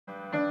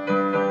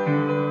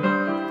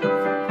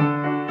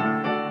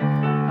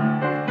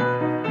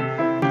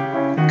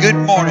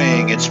Good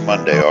morning. It's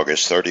Monday,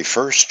 August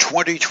 31st,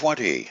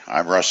 2020.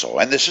 I'm Russell,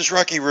 and this is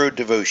Rocky Road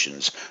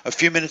Devotions, a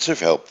few minutes of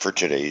help for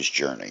today's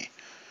journey.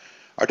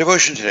 Our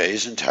devotion today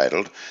is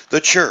entitled, The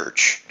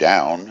Church,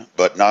 Down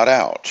But Not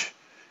Out,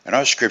 and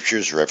our scripture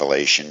is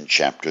Revelation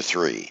chapter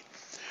 3.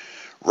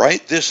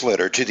 Write this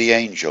letter to the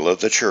angel of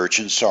the church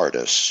in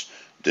Sardis.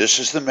 This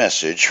is the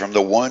message from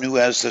the one who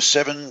has the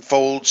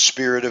sevenfold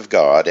Spirit of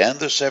God and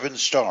the 7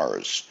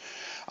 stars.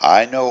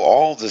 I know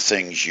all the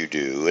things you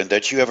do, and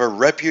that you have a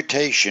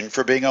reputation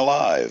for being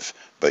alive,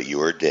 but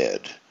you are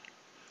dead.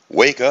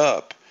 Wake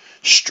up,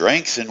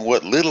 strengthen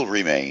what little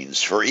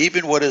remains, for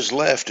even what is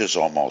left is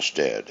almost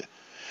dead.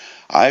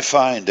 I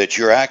find that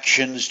your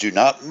actions do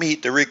not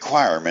meet the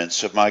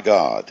requirements of my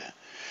God.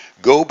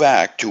 Go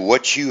back to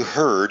what you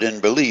heard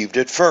and believed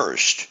at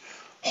first.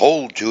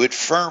 Hold to it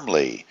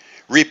firmly.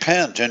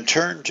 Repent and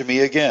turn to me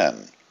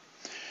again.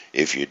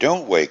 If you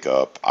don't wake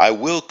up, I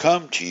will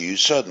come to you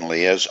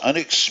suddenly, as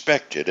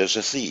unexpected as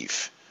a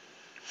thief.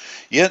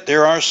 Yet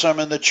there are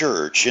some in the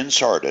church in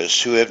Sardis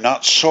who have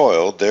not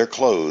soiled their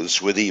clothes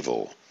with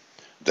evil.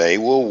 They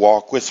will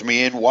walk with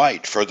me in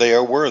white, for they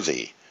are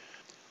worthy.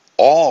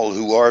 All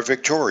who are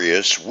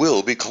victorious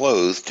will be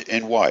clothed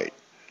in white.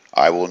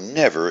 I will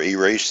never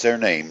erase their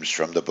names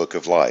from the book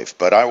of life,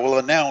 but I will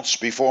announce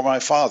before my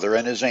Father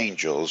and his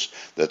angels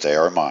that they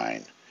are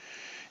mine.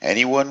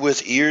 Anyone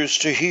with ears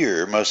to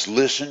hear must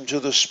listen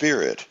to the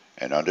Spirit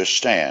and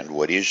understand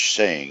what he is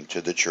saying to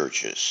the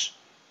churches.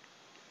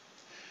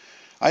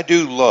 I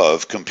do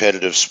love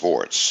competitive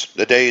sports.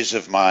 The days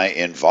of my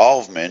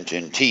involvement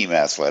in team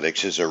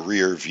athletics is a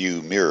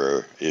rear-view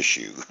mirror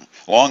issue,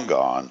 long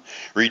gone,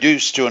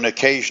 reduced to an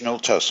occasional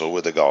tussle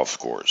with a golf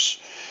course.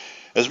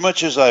 As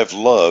much as I've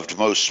loved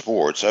most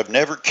sports, I've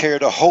never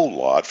cared a whole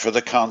lot for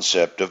the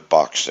concept of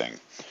boxing.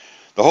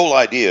 The whole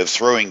idea of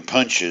throwing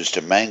punches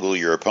to mangle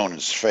your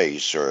opponent's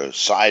face or a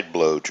side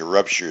blow to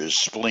rupture his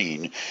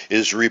spleen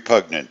is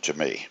repugnant to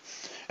me.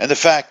 And the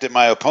fact that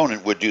my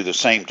opponent would do the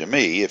same to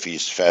me if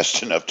he's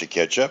fast enough to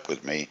catch up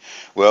with me,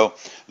 well,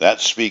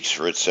 that speaks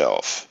for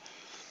itself.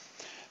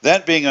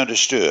 That being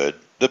understood,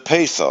 the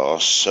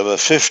pathos of a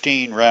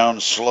 15-round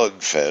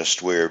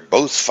slugfest where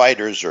both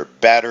fighters are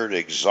battered,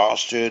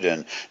 exhausted,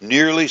 and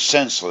nearly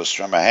senseless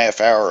from a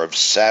half hour of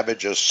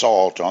savage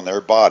assault on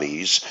their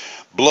bodies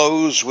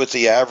blows with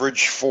the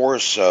average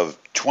force of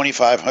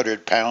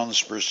 2,500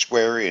 pounds per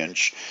square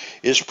inch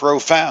is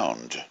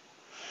profound.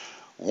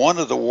 One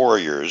of the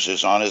warriors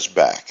is on his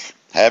back,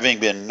 having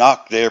been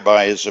knocked there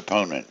by his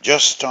opponent.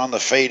 Just on the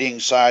fading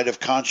side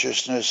of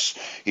consciousness,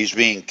 he's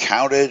being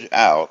counted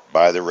out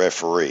by the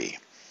referee.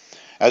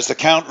 As the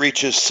count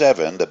reaches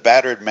 7, the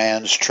battered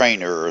man's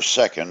trainer or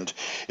second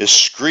is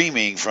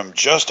screaming from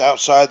just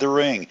outside the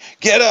ring,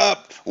 "Get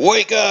up!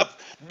 Wake up!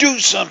 Do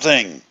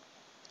something!"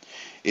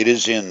 It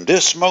is in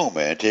this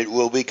moment it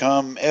will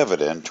become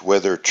evident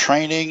whether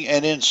training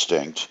and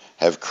instinct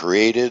have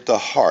created the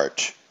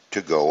heart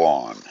to go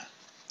on.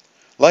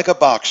 Like a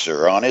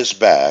boxer, on his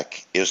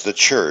back is the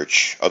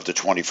church of the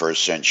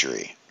 21st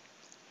century.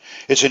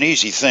 It's an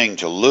easy thing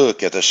to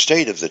look at the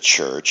state of the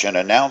church and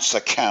announce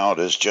the count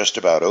is just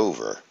about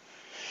over.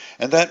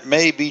 And that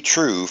may be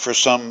true for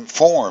some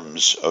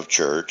forms of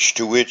church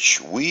to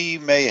which we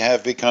may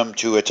have become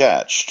too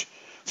attached.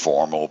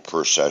 Formal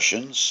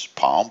processions,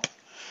 pomp,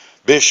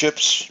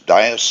 bishops,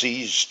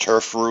 dioceses,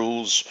 turf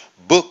rules,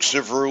 books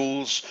of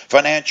rules,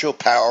 financial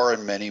power,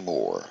 and many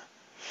more.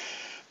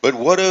 But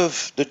what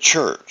of the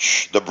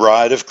church, the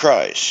bride of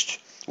Christ?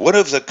 What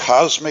of the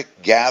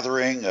cosmic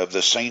gathering of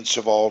the saints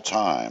of all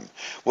time?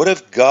 What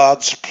of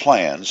God's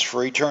plans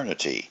for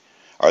eternity?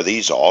 Are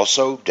these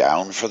also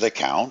down for the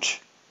count?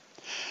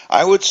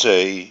 I would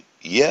say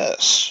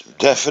yes,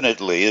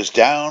 definitely as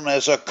down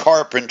as a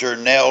carpenter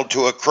nailed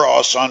to a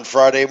cross on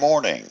Friday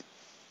morning.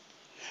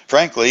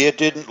 Frankly, it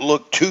didn't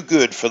look too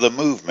good for the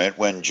movement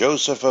when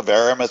Joseph of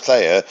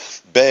Arimathea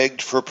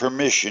begged for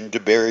permission to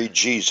bury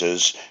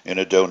Jesus in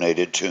a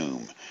donated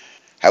tomb.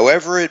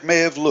 However it may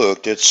have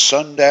looked at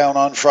sundown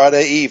on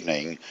Friday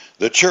evening,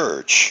 the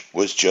church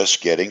was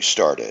just getting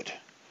started.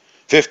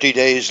 50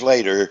 days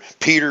later,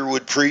 Peter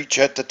would preach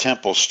at the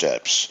temple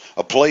steps,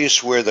 a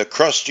place where the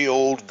crusty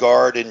old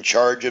guard in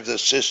charge of the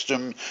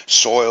system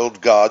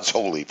soiled God's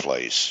holy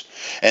place,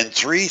 and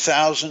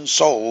 3,000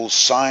 souls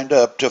signed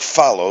up to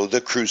follow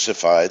the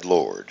crucified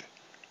Lord.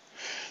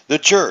 The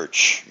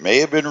church may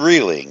have been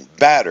reeling,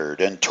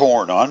 battered, and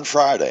torn on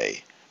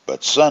Friday,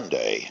 but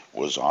Sunday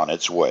was on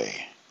its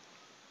way.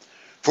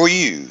 For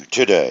you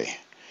today,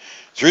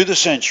 through the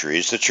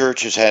centuries, the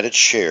church has had its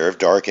share of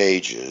dark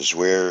ages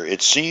where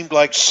it seemed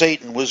like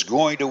Satan was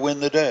going to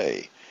win the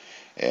day.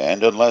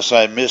 And unless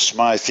I miss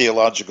my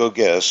theological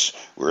guess,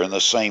 we're in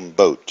the same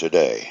boat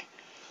today.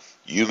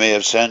 You may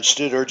have sensed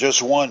it or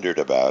just wondered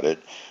about it,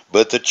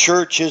 but the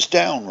church is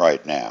down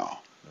right now,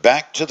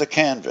 back to the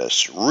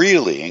canvas,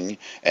 reeling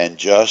and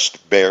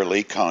just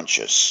barely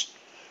conscious.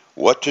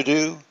 What to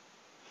do?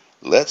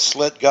 Let's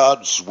let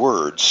God's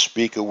word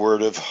speak a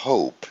word of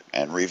hope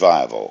and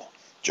revival.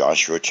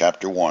 Joshua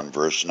chapter 1,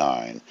 verse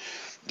 9.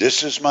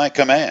 This is my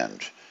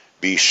command.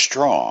 Be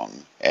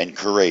strong and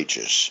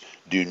courageous.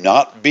 Do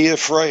not be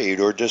afraid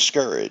or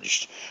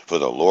discouraged, for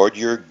the Lord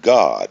your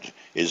God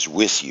is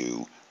with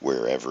you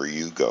wherever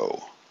you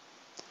go.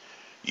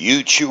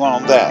 You chew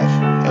on that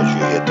as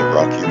you hit the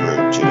rocky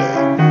road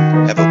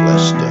today. Have a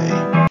blessed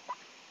day.